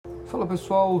Fala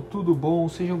pessoal, tudo bom?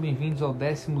 Sejam bem-vindos ao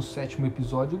 17º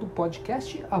episódio do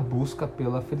podcast A Busca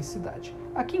Pela Felicidade.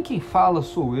 Aqui quem fala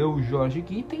sou eu, Jorge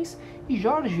Guitens. E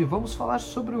Jorge, vamos falar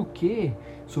sobre o quê?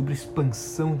 Sobre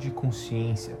expansão de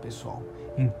consciência, pessoal.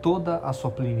 Em toda a sua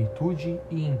plenitude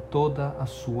e em toda a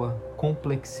sua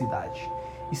complexidade.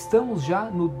 Estamos já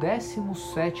no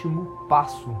 17º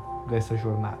passo dessa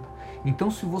jornada.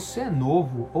 Então, se você é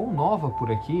novo ou nova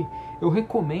por aqui, eu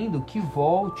recomendo que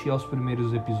volte aos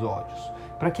primeiros episódios,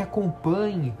 para que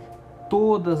acompanhe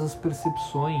todas as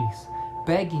percepções,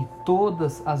 pegue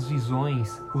todas as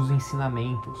visões, os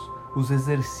ensinamentos, os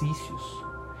exercícios,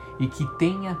 e que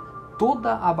tenha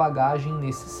toda a bagagem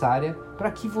necessária para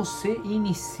que você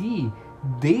inicie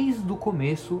desde o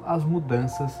começo as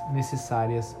mudanças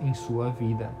necessárias em sua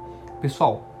vida.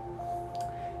 Pessoal,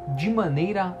 de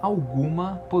maneira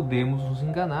alguma podemos nos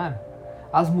enganar.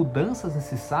 As mudanças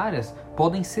necessárias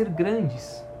podem ser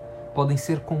grandes, podem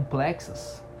ser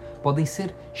complexas, podem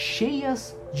ser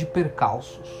cheias de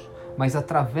percalços, mas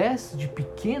através de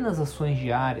pequenas ações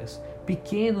diárias,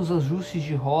 pequenos ajustes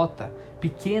de rota,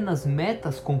 pequenas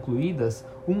metas concluídas,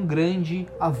 um grande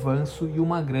avanço e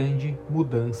uma grande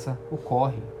mudança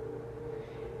ocorre.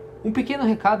 Um pequeno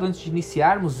recado antes de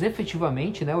iniciarmos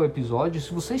efetivamente o episódio: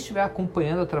 se você estiver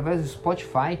acompanhando através do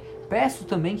Spotify, peço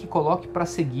também que coloque para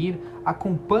seguir,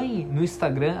 acompanhe no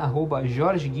Instagram,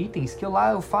 @JorgeGuitens, que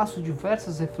lá eu faço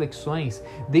diversas reflexões,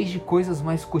 desde coisas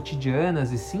mais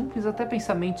cotidianas e simples até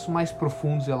pensamentos mais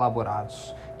profundos e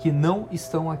elaborados, que não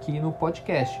estão aqui no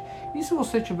podcast. E se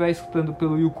você estiver escutando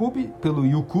pelo YouTube,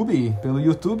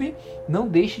 não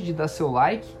deixe de dar seu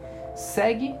like,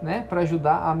 segue, para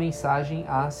ajudar a mensagem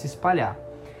a se espalhar.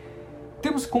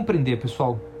 Temos que compreender,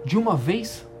 pessoal, de uma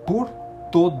vez por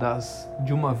todas,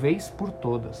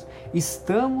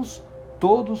 estamos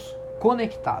todos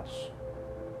conectados.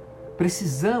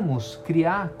 Precisamos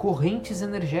criar correntes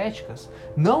energéticas,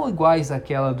 não iguais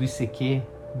àquela do ICQ,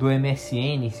 do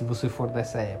MSN, se você for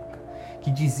dessa época,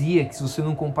 que dizia que se você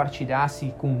não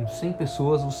compartilhasse com 100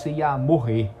 pessoas, você ia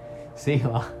morrer, sei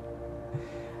lá.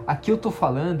 Aqui eu estou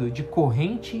falando de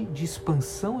corrente de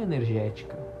expansão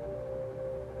energética.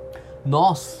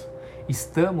 Nós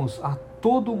estamos a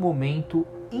todo momento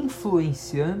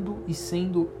influenciando e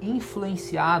sendo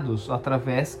influenciados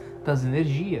através das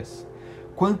energias.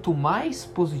 Quanto mais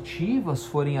positivas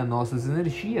forem as nossas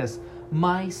energias,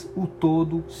 mais o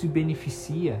todo se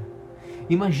beneficia.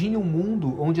 Imagine um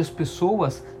mundo onde as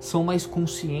pessoas são mais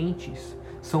conscientes,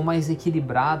 são mais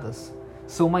equilibradas,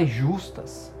 são mais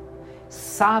justas,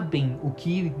 sabem o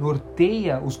que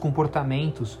norteia os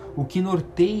comportamentos, o que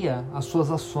norteia as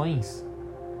suas ações.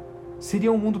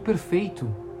 Seria um mundo perfeito,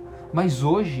 mas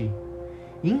hoje,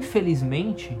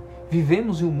 infelizmente,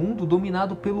 vivemos em um mundo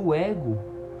dominado pelo ego,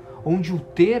 onde o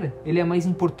ter ele é mais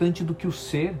importante do que o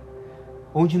ser,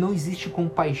 onde não existe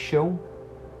compaixão,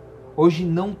 hoje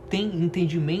não tem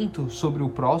entendimento sobre o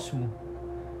próximo,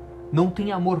 não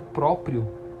tem amor próprio.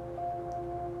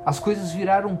 As coisas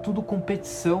viraram tudo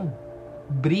competição,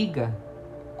 briga,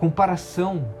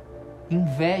 comparação,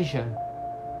 inveja.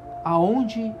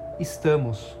 Aonde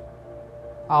estamos?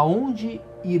 Aonde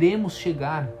iremos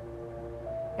chegar?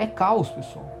 É caos,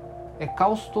 pessoal. É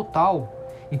caos total.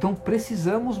 Então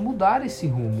precisamos mudar esse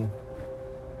rumo.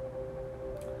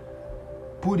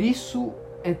 Por isso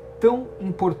é tão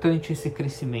importante esse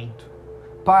crescimento.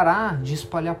 Parar de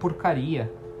espalhar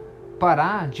porcaria.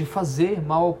 Parar de fazer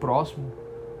mal ao próximo.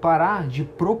 Parar de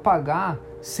propagar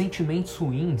sentimentos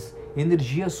ruins,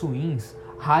 energias ruins,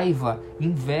 raiva,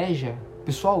 inveja.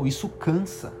 Pessoal, isso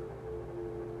cansa.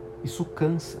 Isso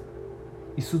cansa.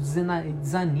 Isso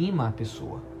desanima a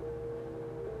pessoa.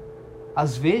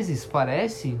 Às vezes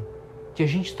parece que a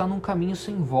gente está num caminho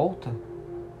sem volta.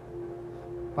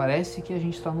 Parece que a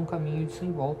gente está num caminho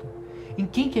sem volta. Em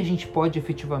quem que a gente pode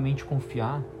efetivamente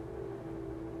confiar?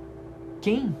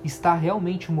 Quem está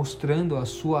realmente mostrando a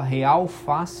sua real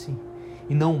face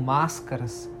e não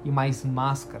máscaras e mais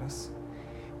máscaras?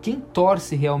 Quem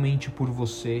torce realmente por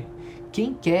você?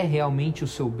 Quem quer realmente o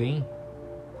seu bem?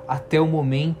 Até o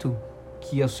momento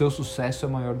que o seu sucesso é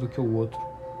maior do que o outro.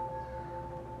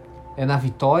 É na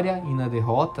vitória e na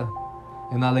derrota,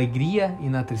 é na alegria e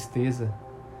na tristeza,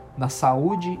 na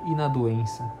saúde e na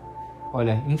doença.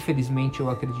 Olha, infelizmente eu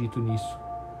acredito nisso.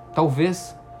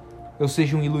 Talvez eu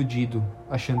seja um iludido,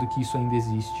 achando que isso ainda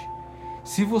existe.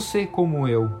 Se você, como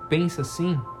eu, pensa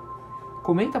assim,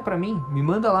 comenta pra mim, me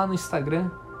manda lá no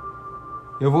Instagram.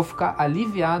 Eu vou ficar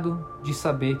aliviado de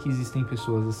saber que existem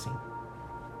pessoas assim.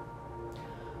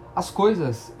 As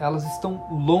coisas, elas estão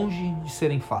longe de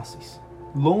serem fáceis,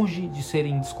 longe de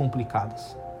serem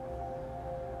descomplicadas.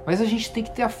 Mas a gente tem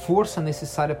que ter a força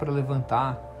necessária para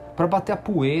levantar, para bater a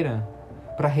poeira,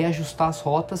 para reajustar as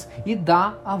rotas e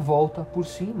dar a volta por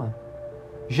cima.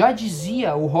 Já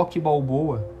dizia o Rocky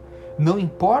Balboa, não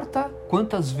importa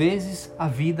quantas vezes a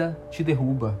vida te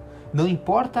derruba, não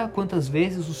importa quantas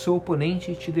vezes o seu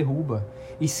oponente te derruba,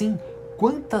 e sim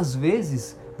quantas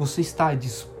vezes você está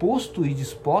disposto e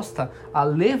disposta a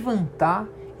levantar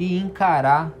e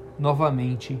encarar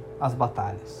novamente as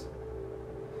batalhas.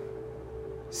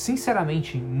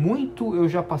 Sinceramente, muito eu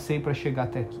já passei para chegar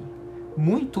até aqui.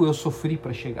 Muito eu sofri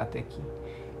para chegar até aqui.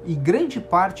 E grande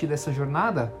parte dessa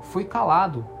jornada foi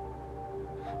calado.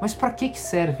 Mas para que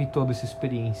serve toda essa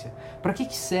experiência? Para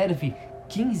que serve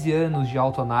 15 anos de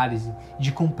autoanálise,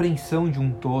 de compreensão de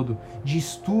um todo, de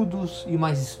estudos e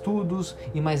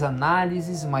mais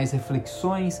análises, mais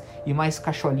reflexões e mais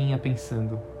cacholinha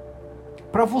pensando?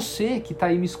 Para você que está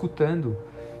aí me escutando,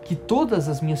 que todas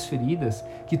as minhas feridas,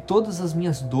 que todas as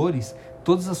minhas dores,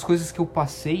 todas as coisas que eu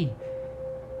passei,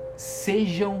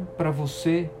 sejam para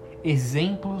você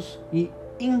exemplos e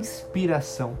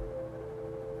inspiração.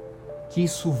 Que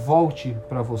isso volte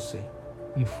para você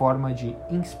em forma de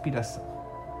inspiração.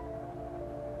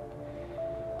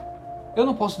 Eu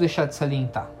não posso deixar de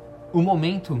salientar. O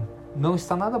momento não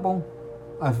está nada bom.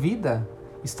 A vida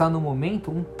está no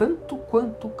momento um tanto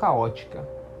quanto caótica.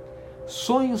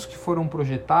 Sonhos que foram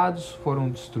projetados foram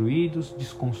destruídos,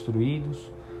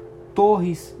 desconstruídos,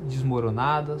 torres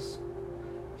desmoronadas,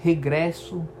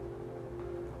 regresso,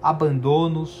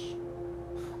 abandonos,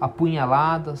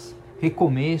 apunhaladas,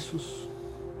 recomeços.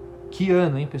 Que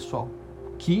ano, hein, pessoal?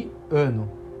 Que ano!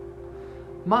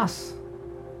 Mas,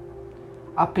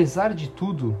 apesar de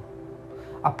tudo,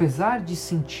 apesar de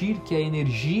sentir que a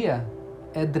energia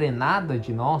é drenada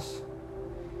de nós,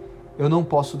 eu não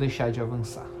posso deixar de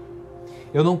avançar.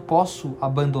 Eu não posso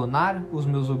abandonar os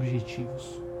meus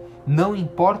objetivos. Não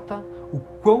importa o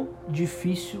quão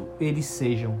difícil eles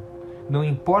sejam. Não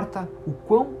importa o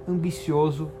quão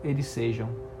ambicioso eles sejam.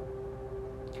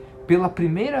 Pela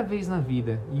primeira vez na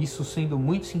vida, e isso sendo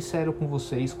muito sincero com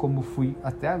vocês, como fui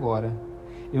até agora,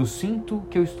 eu sinto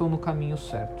que eu estou no caminho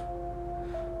certo.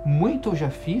 Muito eu já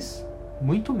fiz,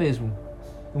 muito mesmo.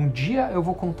 Um dia eu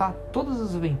vou contar todas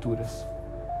as aventuras.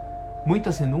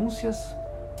 Muitas renúncias,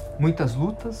 muitas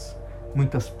lutas,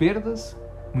 muitas perdas,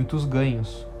 muitos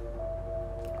ganhos.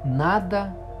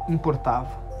 Nada importava.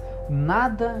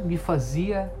 Nada me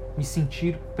fazia me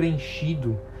sentir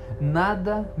preenchido.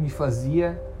 Nada me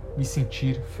fazia me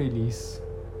sentir feliz.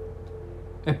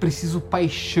 É preciso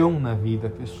paixão na vida,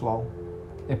 pessoal.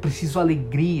 É preciso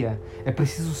alegria, é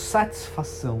preciso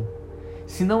satisfação.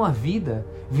 Senão a vida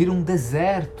vira um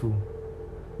deserto.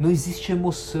 Não existe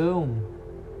emoção.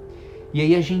 E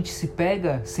aí a gente se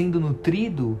pega sendo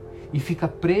nutrido e fica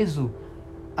preso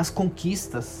às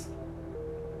conquistas.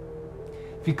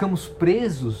 Ficamos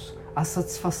presos à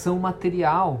satisfação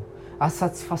material, à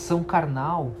satisfação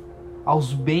carnal,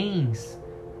 aos bens,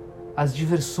 às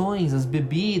diversões, às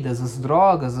bebidas, às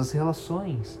drogas, às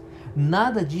relações.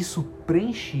 Nada disso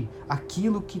preenche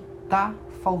aquilo que está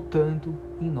faltando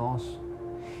em nós.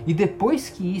 E depois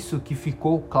que isso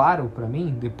ficou claro para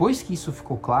mim,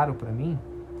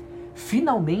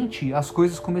 finalmente as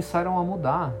coisas começaram a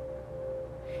mudar.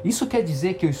 Isso quer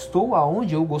dizer que eu estou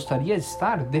aonde eu gostaria de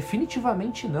estar?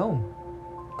 Definitivamente não.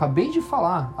 Acabei de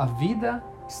falar, a vida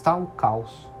está um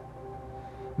caos.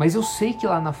 Mas eu sei que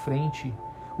lá na frente,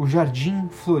 o jardim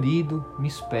florido me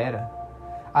espera.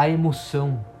 A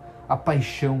emoção, a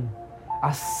paixão,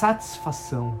 a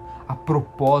satisfação, a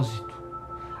propósito.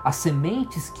 As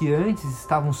sementes que antes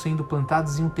estavam sendo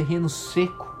plantadas em um terreno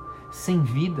seco, sem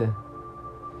vida,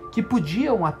 que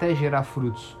podiam até gerar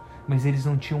frutos, mas eles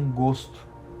não tinham gosto.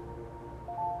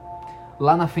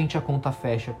 Lá na frente a conta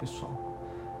fecha, pessoal.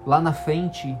 Lá na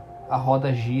frente a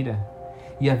roda gira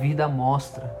e a vida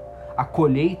mostra. A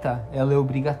colheita, ela é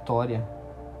obrigatória.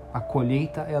 A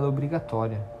colheita, ela é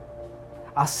obrigatória.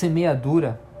 A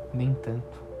semeadura, nem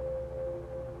tanto.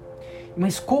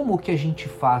 Mas como que a gente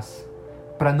faz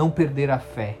para não perder a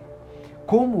fé?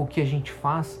 Como que a gente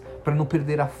faz para não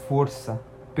perder a força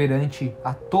perante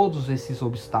a todos esses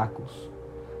obstáculos?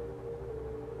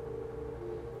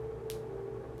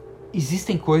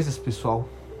 Existem coisas, pessoal,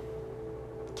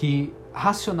 que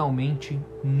racionalmente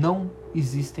não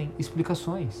existem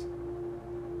explicações.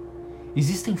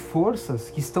 Existem forças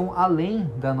que estão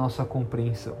além da nossa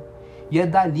compreensão. E é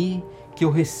dali que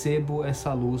eu recebo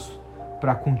essa luz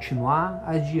para continuar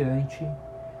adiante,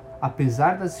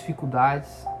 apesar das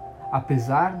dificuldades,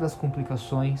 apesar das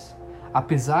complicações,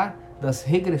 apesar das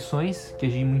regressões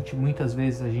que muitas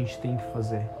vezes a gente tem que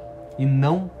fazer. E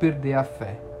não perder a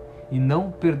fé. E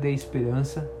não perder a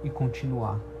esperança e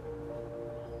continuar.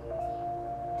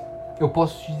 eu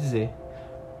posso te dizer,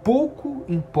 pouco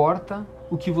importa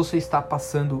o que você está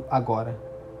passando agora.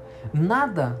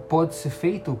 Nada pode ser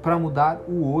feito para mudar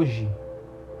o hoje.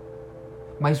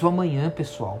 Mas o amanhã,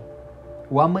 pessoal,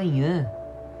 o amanhã,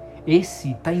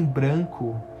 esse está em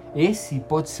branco, esse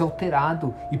pode ser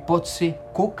alterado e pode ser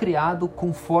co-criado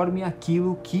conforme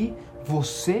aquilo que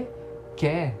você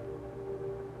quer.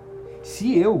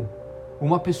 Se eu,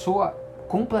 uma pessoa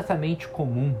completamente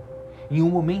comum, em um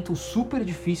momento super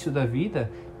difícil da vida,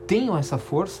 tenho essa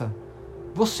força,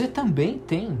 você também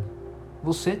tem.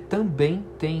 Você também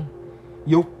tem.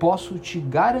 E eu posso te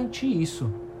garantir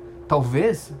isso.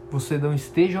 Talvez você não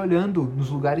esteja olhando nos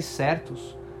lugares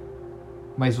certos,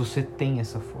 mas você tem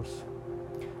essa força.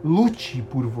 Lute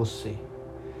por você.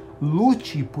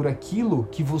 Lute por aquilo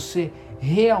que você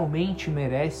realmente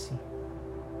merece.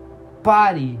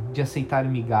 Pare de aceitar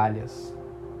migalhas.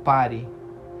 Pare.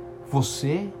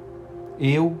 Você,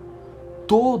 eu,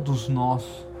 todos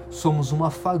nós somos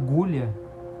uma fagulha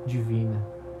divina,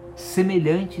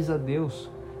 semelhantes a Deus,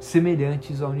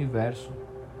 semelhantes ao universo.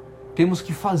 Temos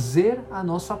que fazer a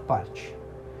nossa parte,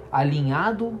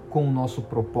 alinhado com o nosso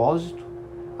propósito,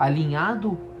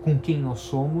 alinhado com quem nós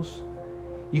somos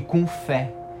e com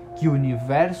fé que o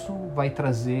universo vai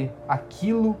trazer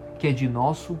aquilo que é de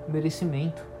nosso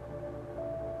merecimento.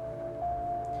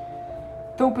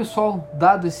 Então, pessoal,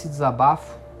 dado esse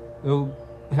desabafo, eu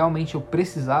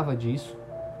precisava disso.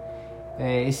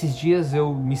 Esses dias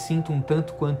eu me sinto um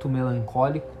tanto quanto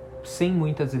melancólico, sem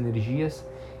muitas energias.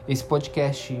 Esse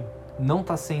podcast não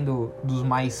está sendo dos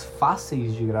mais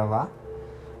fáceis de gravar.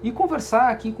 E conversar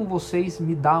aqui com vocês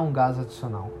me dá um gás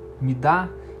adicional, me dá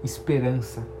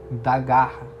esperança, me dá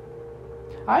garra.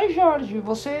 Ai, Jorge,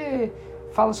 você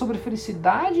fala sobre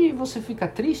felicidade e você fica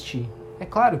triste? É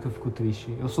claro que eu fico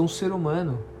triste. Eu sou um ser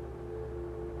humano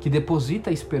que deposita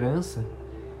esperança,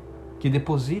 que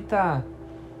deposita...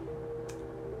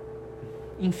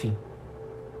 Enfim.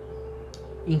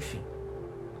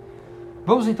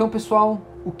 Vamos então, pessoal,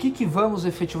 o que vamos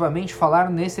efetivamente falar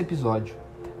nesse episódio?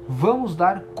 Vamos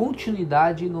dar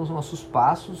continuidade nos nossos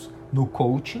passos no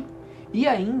coaching e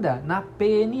ainda na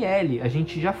PNL. A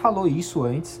gente já falou isso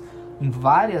antes, em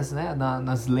várias,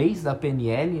 nas leis da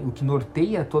PNL, o que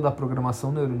norteia toda a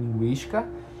programação neurolinguística.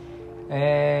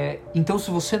 Então,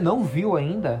 se você não viu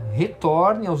ainda,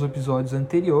 retorne aos episódios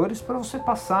anteriores para você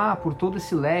passar por todo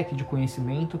esse leque de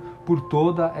conhecimento, por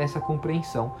toda essa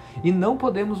compreensão. E não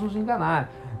podemos nos enganar,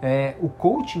 o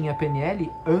coaching e a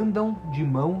PNL andam de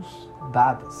mãos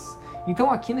dadas. Então,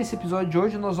 aqui nesse episódio de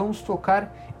hoje, nós vamos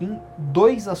tocar em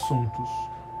dois assuntos: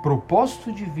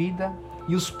 propósito de vida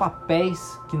e os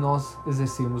papéis que nós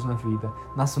exercemos na vida,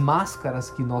 nas máscaras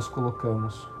que nós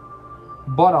colocamos.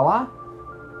 Bora lá?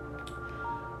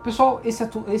 Pessoal,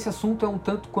 esse assunto é um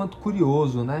tanto quanto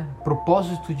curioso, né?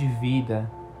 Propósito de vida.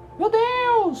 Meu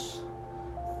Deus!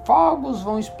 Fogos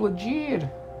vão explodir,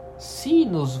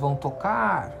 sinos vão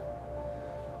tocar,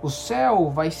 o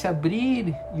céu vai se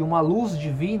abrir e uma luz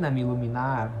divina me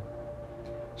iluminar.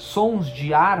 Sons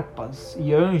de harpas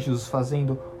e anjos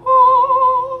fazendo...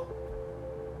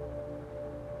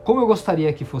 Como eu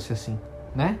gostaria que fosse assim,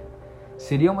 né?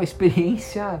 Seria uma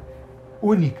experiência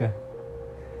única.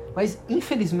 Mas,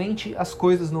 infelizmente, as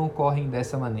coisas não ocorrem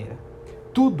dessa maneira.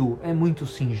 Tudo é muito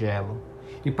singelo.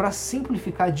 E para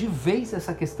simplificar de vez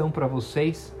essa questão para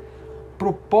vocês,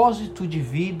 propósito de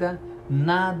vida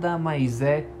nada mais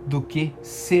é do que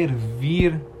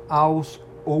servir aos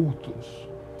outros.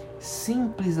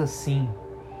 Simples assim.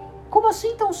 Como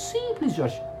assim tão simples,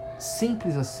 Jorge?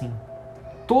 Simples assim.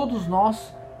 Todos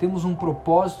nós temos um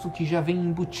propósito que já vem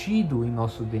embutido em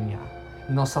nosso DNA,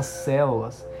 em nossas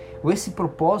células. Esse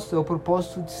propósito é o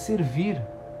propósito de servir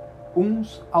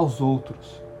uns aos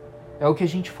outros. É o que a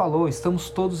gente falou, estamos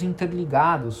todos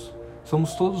interligados,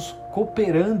 somos todos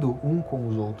cooperando um com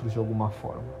os outros de alguma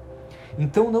forma.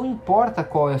 Então não importa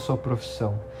qual é a sua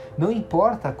profissão, não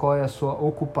importa qual é a sua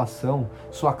ocupação,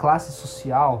 sua classe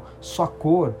social, sua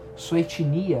cor, sua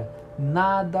etnia,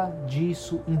 nada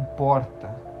disso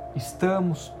importa.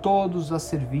 Estamos todos a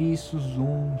serviços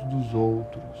uns dos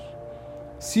outros.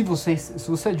 Se você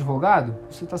é advogado,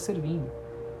 você está servindo.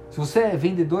 Se você é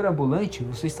vendedor ambulante,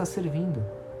 você está servindo.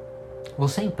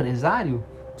 Você é empresário,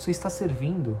 você está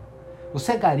servindo.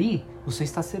 Você é gari, você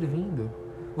está servindo.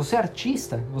 Você é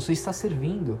artista, você está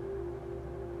servindo.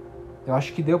 Eu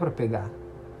acho que deu para pegar.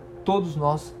 Todos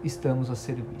nós estamos a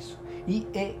serviço. E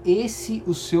é esse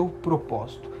o seu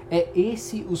propósito. É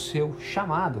esse o seu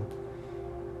chamado.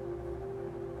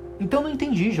 Então não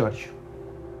entendi, Jorge.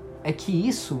 É que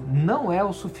isso não é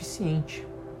o suficiente.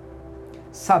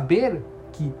 Saber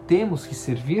que temos que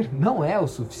servir não é o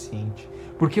suficiente.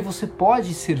 Porque você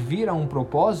pode servir a um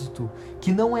propósito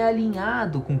que não é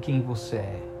alinhado com quem você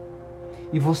é.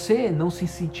 E você não se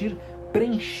sentir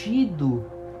preenchido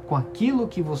com aquilo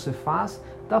que você faz,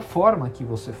 da forma que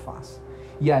você faz.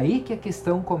 E aí que a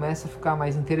questão começa a ficar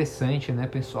mais interessante, né,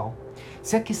 pessoal?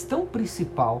 Se a questão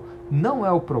principal não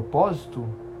é o propósito,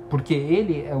 porque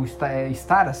ele é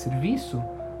estar a serviço,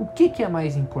 o que é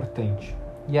mais importante?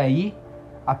 E aí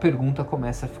a pergunta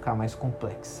começa a ficar mais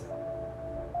complexa.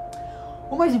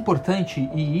 O mais importante,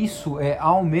 e isso é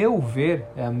ao meu ver,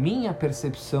 é a minha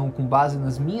percepção com base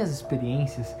nas minhas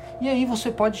experiências, e aí você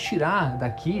pode tirar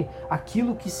daqui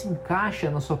aquilo que se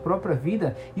encaixa na sua própria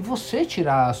vida e você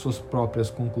tirar as suas próprias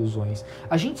conclusões.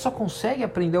 A gente só consegue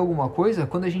aprender alguma coisa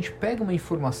quando a gente pega uma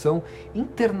informação,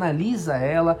 internaliza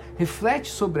ela,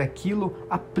 reflete sobre aquilo,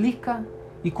 aplica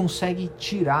e consegue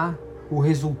tirar o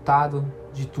resultado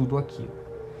de tudo aquilo.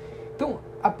 Então,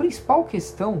 a principal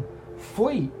questão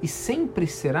foi e sempre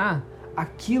será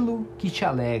aquilo que te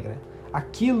alegra,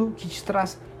 aquilo que te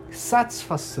traz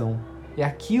satisfação, é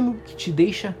aquilo que te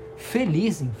deixa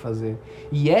feliz em fazer.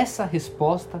 E essa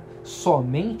resposta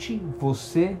somente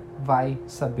você vai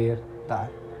saber dar.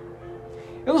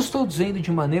 Eu não estou dizendo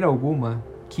de maneira alguma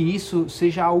que isso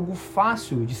seja algo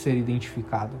fácil de ser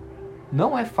identificado.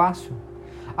 Não é fácil.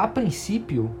 A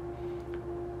princípio,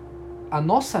 a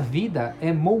nossa vida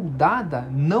é moldada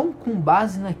não com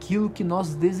base naquilo que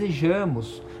nós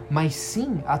desejamos, mas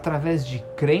sim através de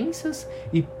crenças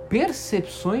e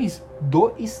percepções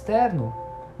do externo.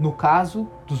 No caso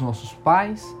dos nossos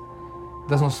pais,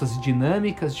 das nossas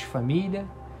dinâmicas de família,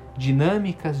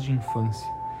 dinâmicas de infância.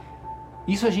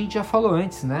 Isso a gente já falou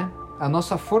antes, né? A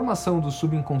nossa formação do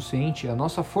subconsciente, a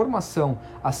nossa formação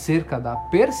acerca da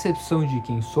percepção de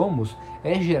quem somos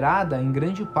é gerada em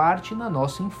grande parte na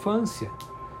nossa infância,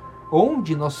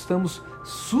 onde nós estamos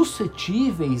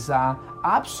suscetíveis a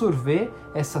absorver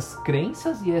essas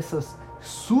crenças e essas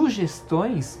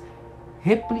sugestões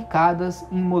replicadas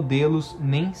em modelos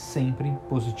nem sempre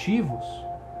positivos.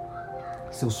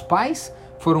 Seus pais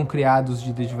foram criados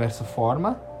de diversa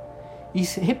forma e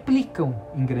replicam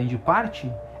em grande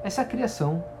parte essa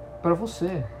criação para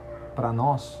você, para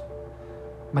nós.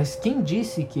 Mas quem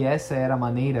disse que essa era a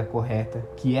maneira correta,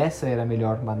 que essa era a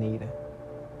melhor maneira?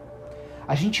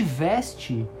 A gente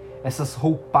veste essas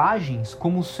roupagens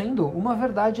como sendo uma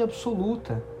verdade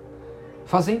absoluta,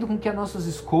 fazendo com que as nossas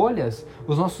escolhas,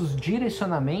 os nossos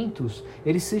direcionamentos,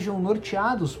 eles sejam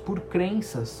norteados por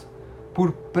crenças,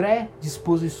 por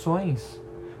pré-disposições,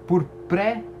 por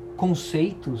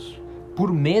pré-conceitos,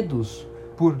 por medos,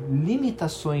 por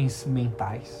limitações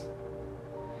mentais.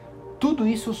 Tudo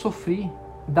isso eu sofri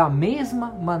da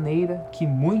mesma maneira que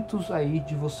muitos aí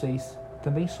de vocês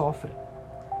também sofrem.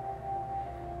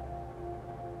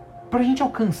 Para a gente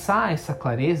alcançar essa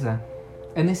clareza,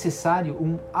 é necessário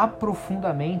um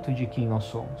aprofundamento de quem nós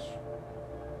somos.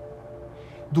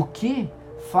 Do que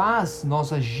faz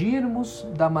nós agirmos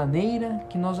da maneira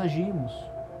que nós agimos?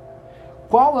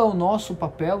 Qual é o nosso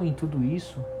papel em tudo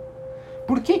isso?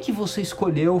 Por que você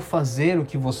escolheu fazer o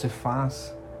que você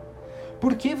faz?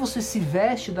 Por que você se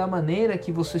veste da maneira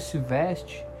que você se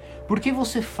veste? Por que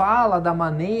você fala da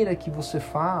maneira que você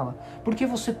fala? Por que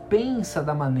você pensa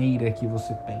da maneira que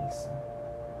você pensa?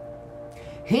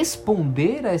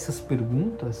 Responder a essas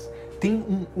perguntas tem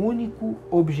um único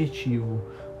objetivo: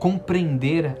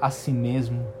 compreender a si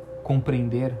mesmo,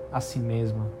 compreender a si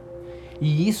mesma.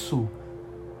 E isso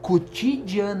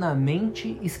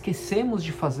cotidianamente esquecemos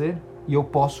de fazer, e eu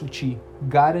posso te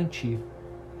garantir.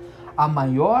 A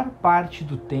maior parte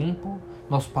do tempo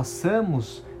nós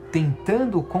passamos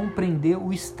tentando compreender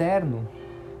o externo,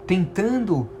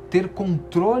 tentando ter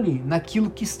controle naquilo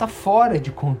que está fora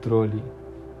de controle,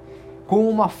 com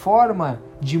uma forma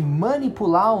de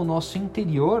manipular o nosso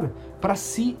interior para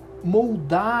se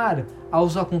moldar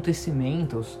aos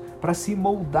acontecimentos, para se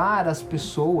moldar às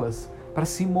pessoas, para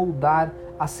se moldar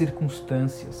às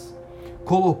circunstâncias,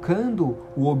 colocando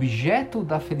o objeto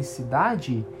da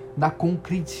felicidade na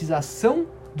concretização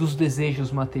dos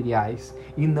desejos materiais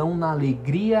e não na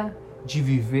alegria de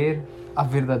viver a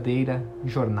verdadeira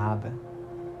jornada.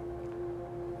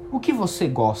 O que você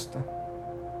gosta?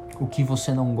 O que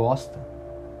você não gosta?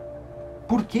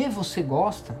 Por que você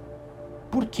gosta?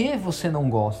 Por que você não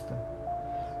gosta?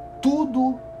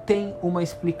 Tudo tem uma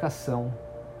explicação.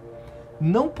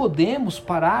 Não podemos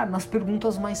parar nas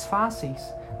perguntas mais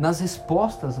fáceis, nas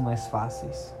respostas mais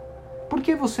fáceis. Por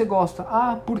que você gosta?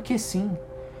 Ah, porque sim.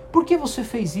 Por que você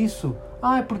fez isso?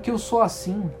 Ah, é porque eu sou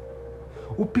assim.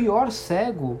 O pior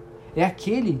cego é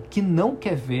aquele que não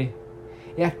quer ver.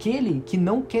 é aquele que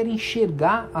não quer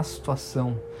enxergar a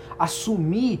situação,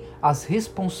 assumir as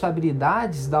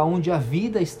responsabilidades da onde a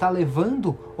vida está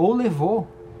levando ou levou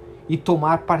e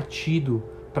tomar partido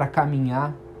para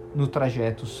caminhar no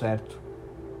trajeto certo,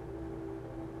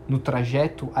 no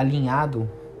trajeto alinhado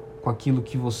com aquilo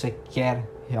que você quer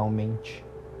realmente.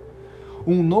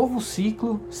 Um novo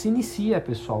ciclo se inicia,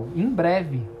 pessoal, em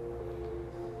breve.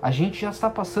 A gente já está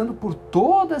passando por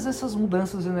todas essas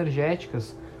mudanças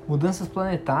energéticas, mudanças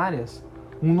planetárias,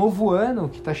 um novo ano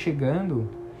que está chegando.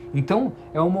 Então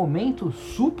é um momento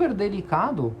super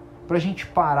delicado para a gente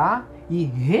parar e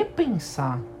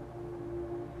repensar,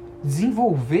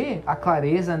 desenvolver a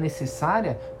clareza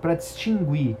necessária para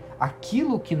distinguir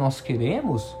aquilo que nós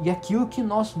queremos e aquilo que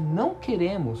nós não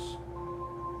queremos.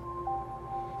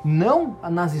 Não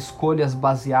nas escolhas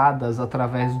baseadas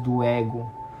através do ego,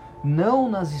 não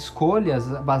nas escolhas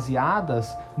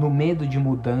baseadas no medo de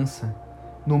mudança,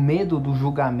 no medo do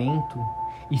julgamento,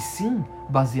 e sim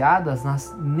baseadas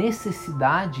nas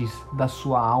necessidades da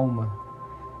sua alma,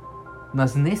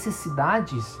 nas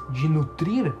necessidades de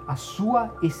nutrir a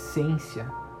sua essência.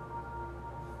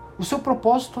 O seu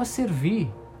propósito é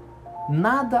servir,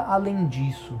 nada além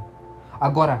disso.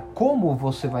 Agora, como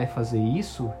você vai fazer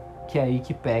isso, que é aí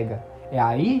que pega, é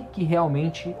aí que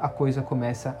realmente a coisa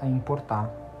começa a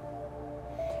importar.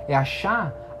 É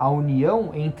achar a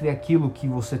união entre aquilo que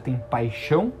você tem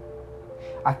paixão,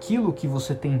 aquilo que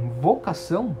você tem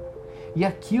vocação e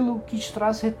aquilo que te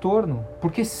traz retorno.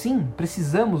 Porque sim,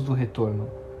 precisamos do retorno.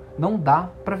 Não dá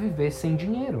para viver sem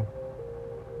dinheiro.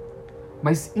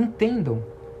 Mas entendam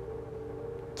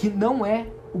que não é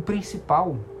o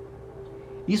principal.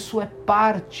 Isso é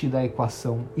parte da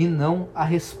equação e não a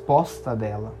resposta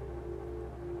dela.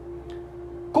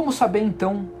 Como saber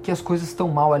então que as coisas estão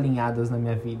mal alinhadas na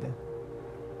minha vida?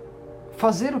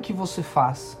 Fazer o que você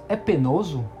faz é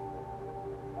penoso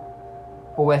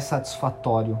ou é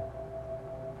satisfatório?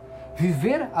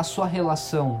 Viver a sua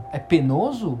relação é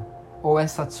penoso ou é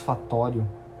satisfatório?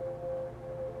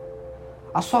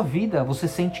 A sua vida, você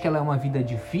sente que ela é uma vida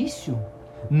difícil?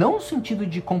 Não no sentido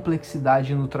de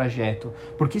complexidade no trajeto,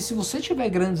 porque se você tiver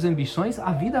grandes ambições,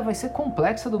 a vida vai ser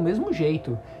complexa do mesmo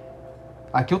jeito.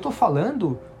 Aqui eu tô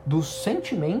falando do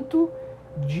sentimento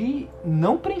de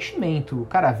não preenchimento.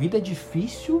 Cara, a vida é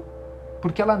difícil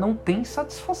porque ela não tem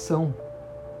satisfação.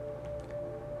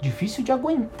 Difícil de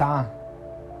aguentar.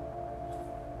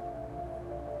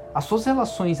 As suas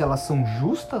relações, elas são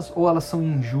justas ou elas são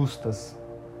injustas?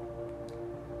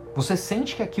 Você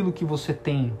sente que aquilo que você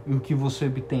tem e o que você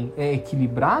obtém é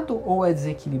equilibrado ou é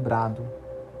desequilibrado?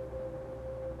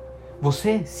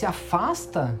 Você se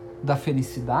afasta da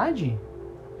felicidade?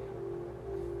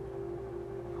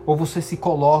 Ou você se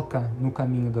coloca no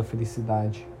caminho da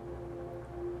felicidade?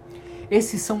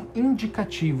 Esses são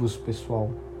indicativos,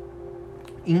 pessoal.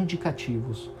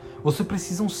 Indicativos. Vocês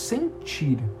precisam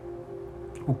sentir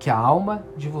o que a alma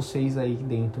de vocês aí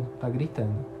dentro está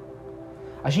gritando.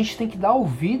 A gente tem que dar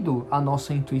ouvido à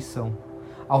nossa intuição,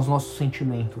 aos nossos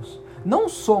sentimentos. Não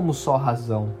somos só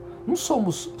razão, não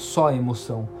somos só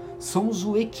emoção, somos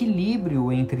o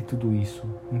equilíbrio entre tudo isso.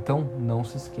 Então, não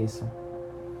se esqueçam.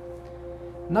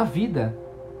 Na vida,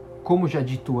 como já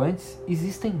dito antes,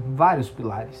 existem vários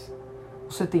pilares.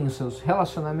 Você tem os seus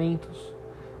relacionamentos,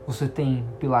 você tem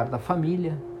o pilar da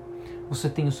família, você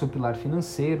tem o seu pilar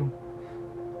financeiro,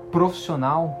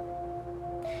 profissional.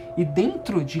 E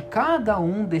dentro de cada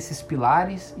um desses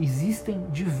pilares existem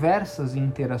diversas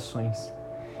interações,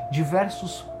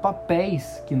 diversos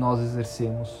papéis que nós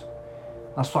exercemos.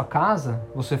 Na sua casa,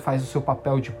 você faz o seu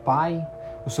papel de pai,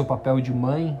 o seu papel de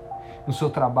mãe. No seu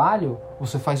trabalho,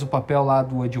 você faz o papel lá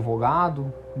do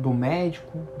advogado, do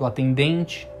médico, do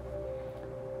atendente.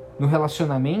 No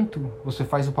relacionamento, você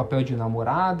faz o papel de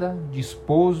namorada, de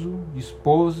esposo, de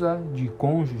esposa, de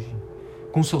cônjuge.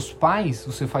 Com seus pais,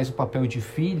 você faz o papel de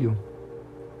filho.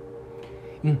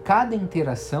 Em cada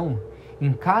interação,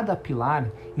 em cada pilar,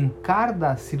 em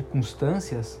cada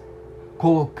circunstância,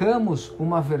 colocamos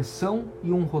uma versão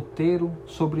e um roteiro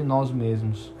sobre nós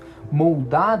mesmos,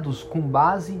 moldados com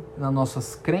base nas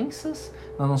nossas crenças,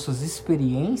 nas nossas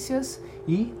experiências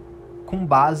e com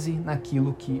base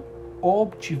naquilo que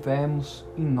obtivemos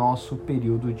em nosso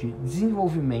período de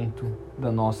desenvolvimento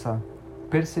da nossa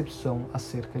percepção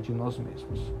acerca de nós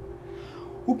mesmos.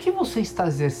 O que você está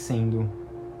exercendo?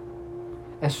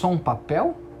 É só um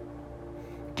papel?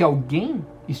 Que alguém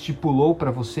estipulou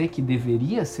para você que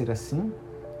deveria ser assim?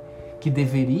 Que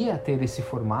deveria ter esse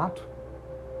formato?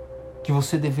 Que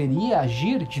você deveria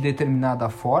agir de determinada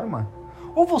forma?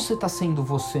 Ou você está sendo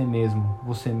você mesmo,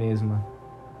 você mesma?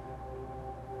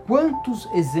 Quantos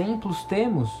exemplos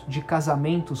temos de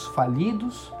casamentos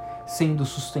falidos sendo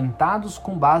sustentados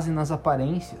com base nas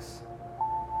aparências?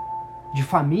 De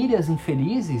famílias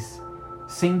infelizes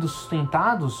sendo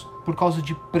sustentados por causa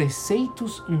de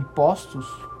preceitos impostos?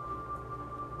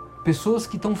 Pessoas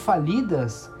que estão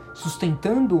falidas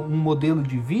sustentando um modelo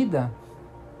de vida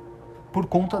por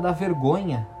conta da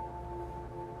vergonha.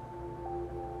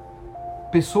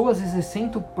 Pessoas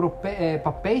exercendo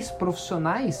papéis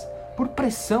profissionais por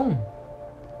pressão,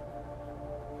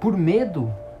 por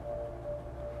medo,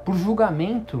 por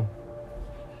julgamento.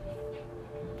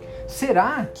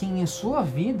 Será que em sua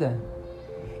vida,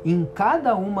 em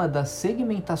cada uma das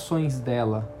segmentações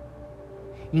dela,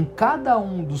 em cada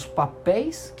um dos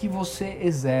papéis que você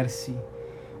exerce,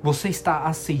 você está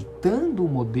aceitando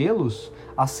modelos,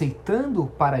 aceitando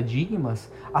paradigmas,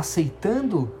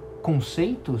 aceitando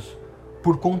conceitos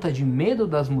por conta de medo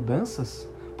das mudanças,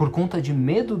 por conta de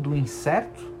medo do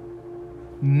incerto,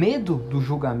 medo do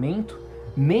julgamento,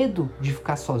 medo de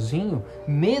ficar sozinho,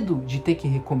 medo de ter que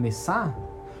recomeçar?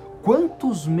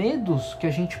 Quantos medos que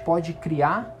a gente pode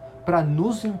criar para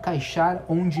nos encaixar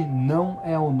onde não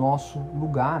é o nosso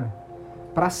lugar?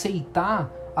 Para aceitar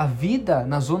a vida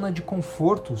na zona de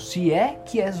conforto, se é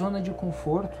que é zona de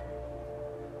conforto.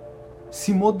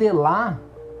 Se modelar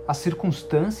as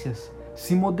circunstâncias,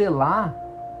 se modelar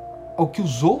ao que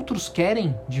os outros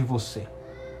querem de você.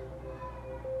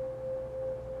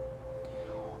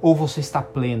 Ou você está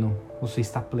pleno, você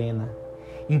está plena,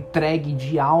 entregue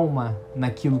de alma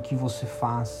naquilo que você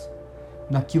faz,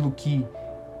 naquilo que,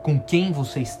 com quem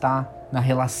você está, na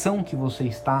relação que você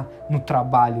está, no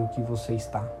trabalho que você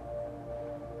está.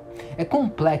 É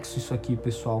complexo isso aqui,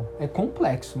 pessoal, é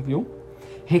complexo, viu?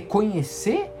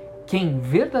 Reconhecer quem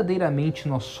verdadeiramente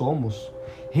nós somos,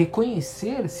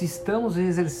 reconhecer se estamos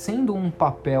exercendo um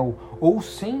papel ou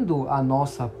sendo a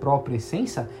nossa própria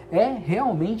essência é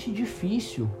realmente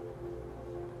difícil.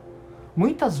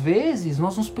 Muitas vezes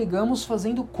nós nos pegamos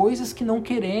fazendo coisas que não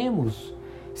queremos,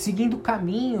 seguindo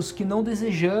caminhos que não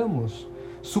desejamos,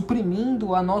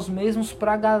 suprimindo a nós mesmos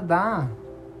para agradar,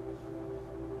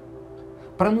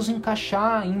 para nos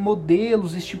encaixar em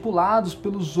modelos estipulados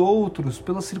pelos outros,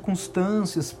 pelas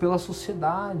circunstâncias, pela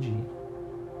sociedade.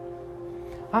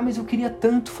 Ah, mas eu queria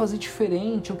tanto fazer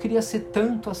diferente, eu queria ser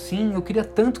tanto assim, eu queria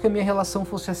tanto que a minha relação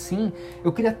fosse assim,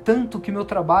 eu queria tanto que meu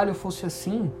trabalho fosse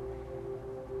assim.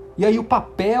 E aí o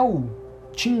papel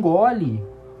te engole.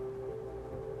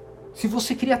 Se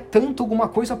você queria tanto alguma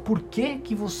coisa, por que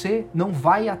que você não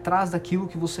vai atrás daquilo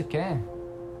que você quer?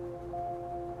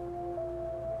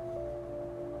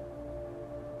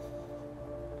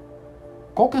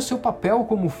 Qual que é o seu papel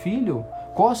como filho?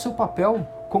 Qual é o seu papel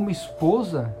como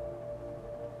esposa?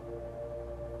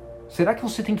 Será que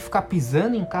você tem que ficar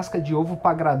pisando em casca de ovo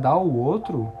para agradar o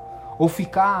outro? Ou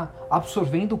ficar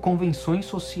absorvendo convenções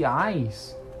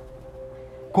sociais?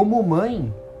 Como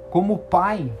mãe, como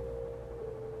pai,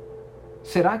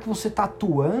 será que você está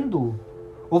atuando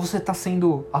ou você está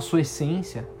sendo a sua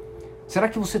essência? Será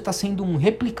que você está sendo um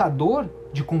replicador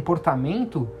de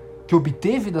comportamento que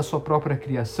obteve da sua própria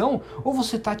criação? Ou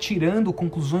você está tirando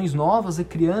conclusões novas e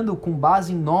criando com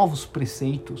base em novos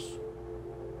preceitos?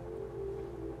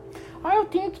 Ah, eu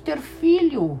tenho que ter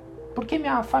filho, porque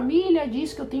minha família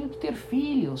diz que eu tenho que ter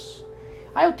filhos.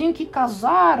 Ah, eu tenho que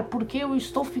casar porque eu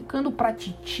estou ficando pra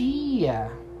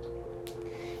titia.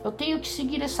 Eu tenho que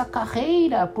seguir essa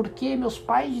carreira porque meus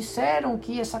pais disseram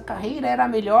que essa carreira era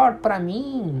melhor pra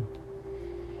mim.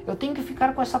 Eu tenho que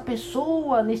ficar com essa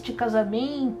pessoa neste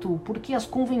casamento porque as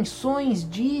convenções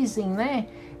dizem, né,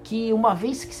 que uma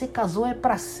vez que você casou é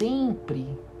pra sempre.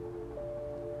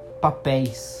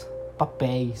 Papéis,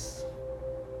 papéis,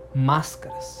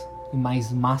 máscaras e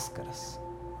mais máscaras.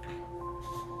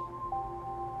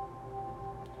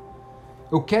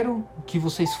 Eu quero que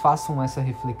vocês façam essa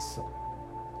reflexão.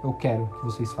 Eu quero que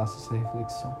vocês façam essa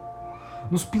reflexão.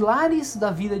 Nos pilares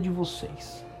da vida de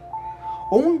vocês.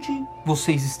 Onde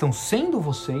vocês estão sendo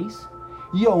vocês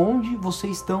e aonde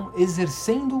vocês estão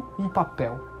exercendo um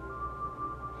papel.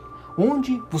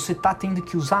 Onde você está tendo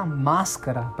que usar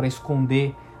máscara para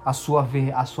esconder a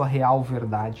sua real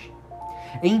verdade.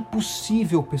 É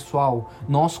impossível, pessoal,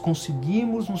 nós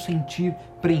conseguirmos nos sentir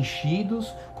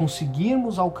preenchidos,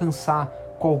 conseguirmos alcançar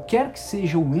qualquer que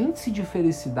seja o índice de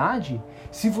felicidade,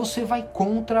 se você vai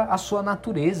contra a sua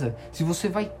natureza, se você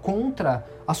vai contra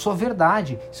a sua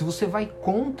verdade, se você vai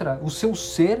contra o seu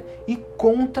ser e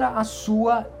contra a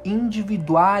sua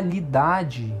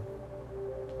individualidade.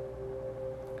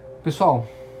 Pessoal,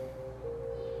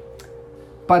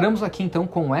 paramos aqui então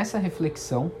com essa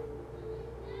reflexão.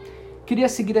 Queria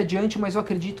seguir adiante, mas eu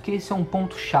acredito que esse é um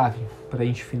ponto-chave para a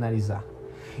gente finalizar.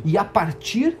 E a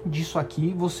partir disso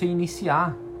aqui, você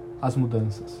iniciar as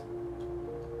mudanças.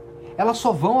 Elas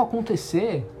só vão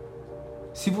acontecer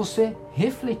se você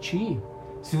refletir,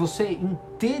 se você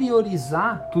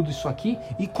interiorizar tudo isso aqui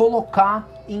e colocar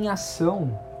em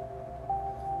ação.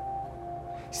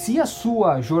 Se a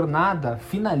sua jornada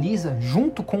finaliza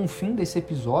junto com o fim desse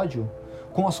episódio,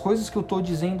 com as coisas que eu estou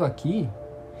dizendo aqui,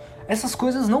 essas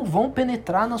coisas não vão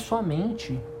penetrar na sua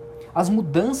mente. As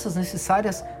mudanças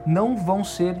necessárias não vão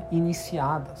ser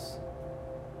iniciadas.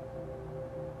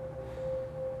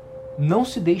 Não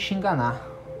se deixe enganar.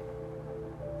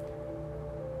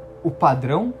 O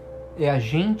padrão é a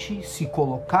gente se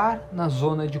colocar na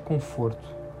zona de conforto.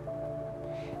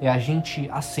 É a gente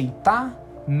aceitar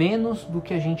menos do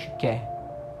que a gente quer.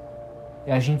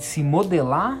 É a gente se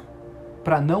modelar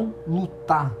para não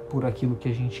lutar por aquilo que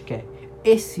a gente quer.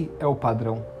 Esse é o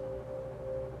padrão.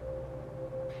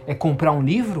 É comprar um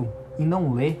livro e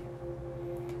não ler.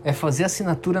 É fazer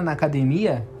assinatura na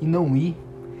academia e não ir.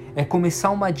 É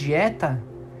começar uma dieta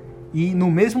e no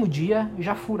mesmo dia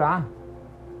já furar.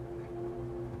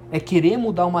 É querer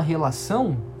mudar uma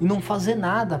relação e não fazer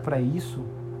nada para isso.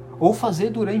 Ou fazer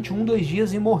durante 1-2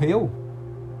 dias e morreu.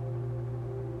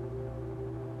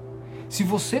 Se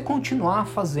você continuar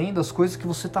fazendo as coisas que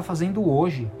você está fazendo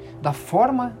hoje, da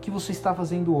forma que você está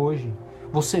fazendo hoje,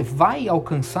 você vai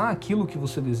alcançar aquilo que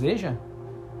você deseja?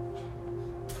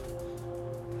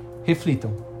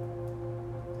 Reflitam.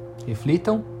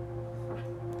 Reflitam.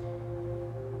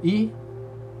 E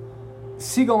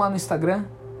sigam lá no Instagram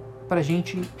para a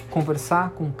gente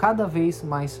conversar com cada vez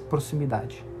mais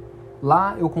proximidade.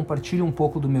 Lá eu compartilho um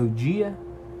pouco do meu dia,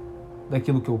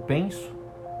 daquilo que eu penso.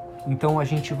 Então a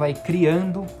gente vai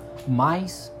criando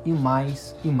mais e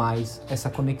mais e mais essa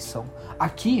conexão.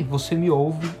 Aqui você me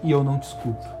ouve e eu não te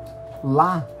escuto.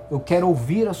 Lá eu quero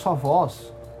ouvir a sua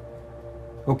voz.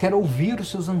 Eu quero ouvir os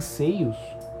seus anseios.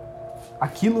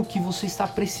 Aquilo que você está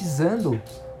precisando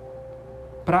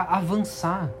para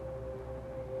avançar.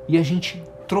 E a gente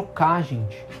trocar,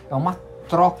 gente. É uma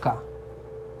troca.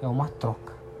 É uma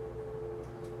troca.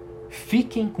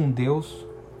 Fiquem com Deus.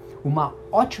 Uma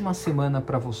ótima semana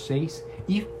para vocês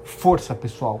e força,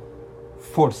 pessoal.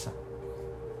 Força.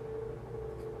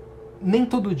 Nem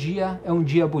todo dia é um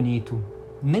dia bonito.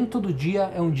 Nem todo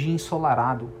dia é um dia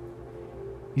ensolarado.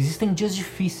 Existem dias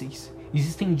difíceis.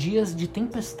 Existem dias de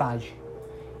tempestade.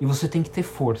 E você tem que ter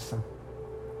força.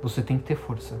 Você tem que ter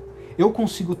força. Eu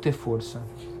consigo ter força.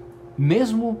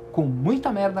 Mesmo com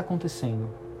muita merda acontecendo.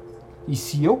 E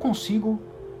se eu consigo,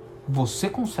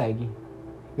 você consegue.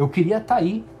 Eu queria estar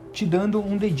aí te dando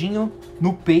um dedinho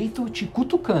no peito, te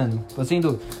cutucando,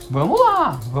 fazendo, vamos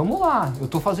lá, eu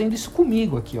tô fazendo isso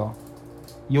comigo aqui, ó.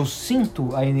 E eu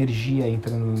sinto a energia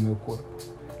entrando no meu corpo.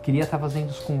 Queria estar fazendo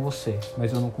isso com você,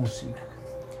 mas eu não consigo.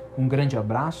 Um grande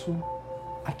abraço,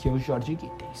 aqui é o Jorge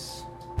Guitens.